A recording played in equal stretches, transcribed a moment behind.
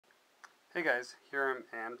Hey guys, here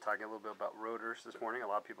I am talking a little bit about rotors this morning. A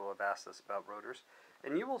lot of people have asked us about rotors.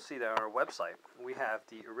 And you will see that on our website we have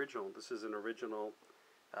the original, this is an original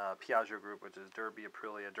Piaggio group, which is Derby,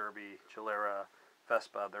 Aprilia, Derby, Gilera,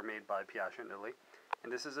 Vespa. They're made by Piaggio in Italy.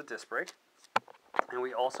 And this is a disc brake. And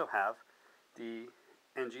we also have the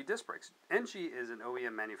NG disc brakes. NG is an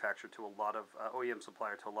OEM manufacturer to a lot of, OEM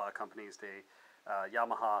supplier to a lot of companies.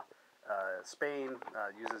 Yamaha, Spain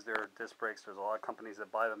uses their disc brakes. There's a lot of companies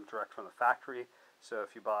that buy them direct from the factory. So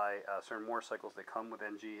if you buy certain motorcycles, they come with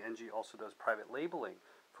NG. NG also does private labeling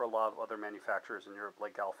for a lot of other manufacturers in Europe,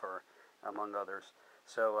 like Galfer, among others.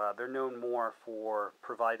 So they're known more for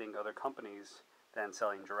providing other companies than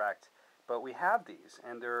selling direct. But we have these,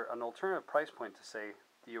 and they're an alternative price point to, say,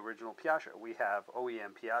 the original Piaggio. We have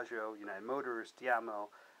OEM Piaggio, United Motors, Diamo,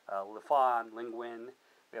 Lifan, Linguin.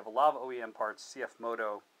 We have a lot of OEM parts, CF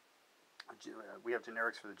Moto. We have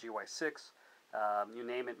generics for the GY6, you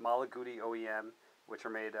name it, Malaguti OEM, which are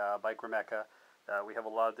made by Grimeca. We have a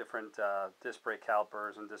lot of different disc brake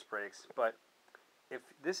calipers and disc brakes, but if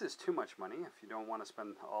this is too much money, if you don't want to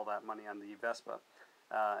spend all that money on the Vespa,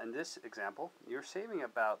 in this example, you're saving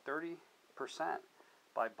about 30%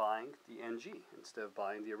 by buying the NG instead of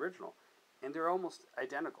buying the original. And they're almost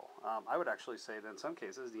identical. I would actually say that in some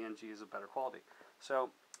cases the NG is a better quality.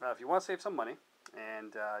 So if you want to save some money,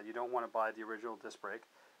 and you don't want to buy the original disc brake,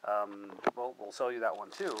 well, we'll sell you that one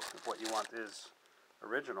too. If what you want is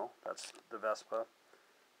original, that's the Vespa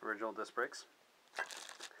original disc brakes.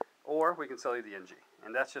 Or we can sell you the NG.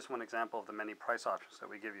 And that's just one example of the many price options that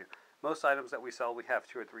we give you. Most items that we sell, we have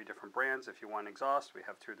 2 or 3 different brands. If you want exhaust, we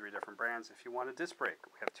have 2 or 3 different brands. If you want a disc brake,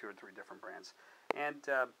 we have 2 or 3 different brands. And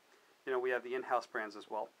we have the in-house brands as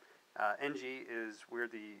well. NG we're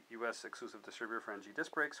the U.S. exclusive distributor for NG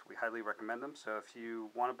disc brakes. We highly recommend them. So if you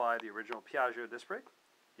want to buy the original Piaggio disc brake,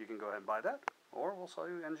 you can go ahead and buy that, or we'll sell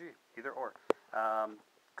you NG, either or.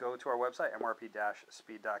 Go to our website,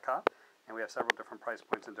 mrp-speed.com, and we have several different price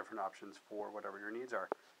points and different options for whatever your needs are.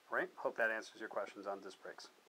 All right? Hope that answers your questions on disc brakes.